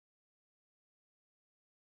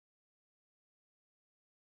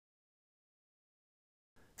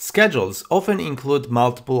Schedules often include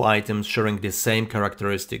multiple items sharing the same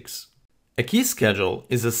characteristics. A key schedule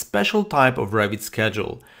is a special type of Revit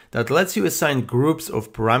schedule that lets you assign groups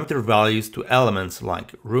of parameter values to elements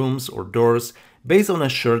like rooms or doors based on a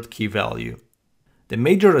shared key value. The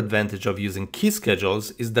major advantage of using key schedules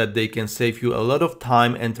is that they can save you a lot of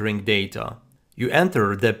time entering data. You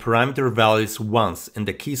enter the parameter values once in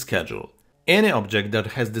the key schedule. Any object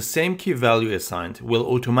that has the same key value assigned will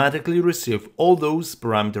automatically receive all those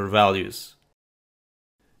parameter values.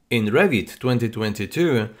 In Revit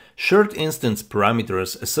 2022, shared instance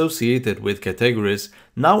parameters associated with categories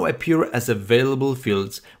now appear as available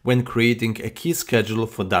fields when creating a key schedule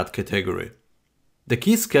for that category. The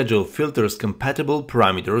key schedule filters compatible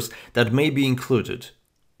parameters that may be included.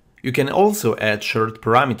 You can also add shared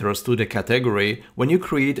parameters to the category when you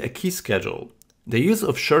create a key schedule. The use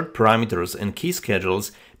of shared parameters in key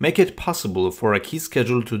schedules make it possible for a key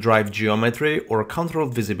schedule to drive geometry or control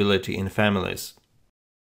visibility in families.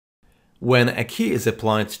 When a key is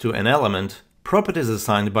applied to an element, properties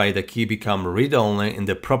assigned by the key become read-only in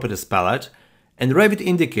the Properties palette, and Revit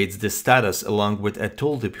indicates the status along with a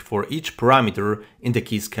tooltip for each parameter in the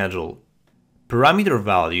key schedule. Parameter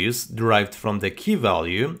values derived from the key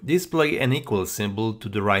value display an equal symbol to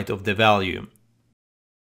the right of the value.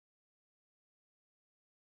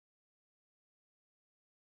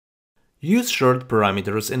 Use shared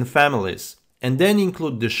parameters in families, and then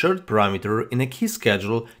include the shared parameter in a key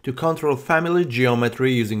schedule to control family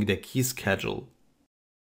geometry using the key schedule.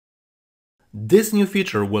 This new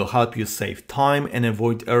feature will help you save time and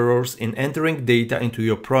avoid errors in entering data into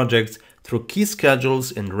your projects through key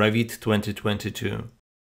schedules in Revit 2022.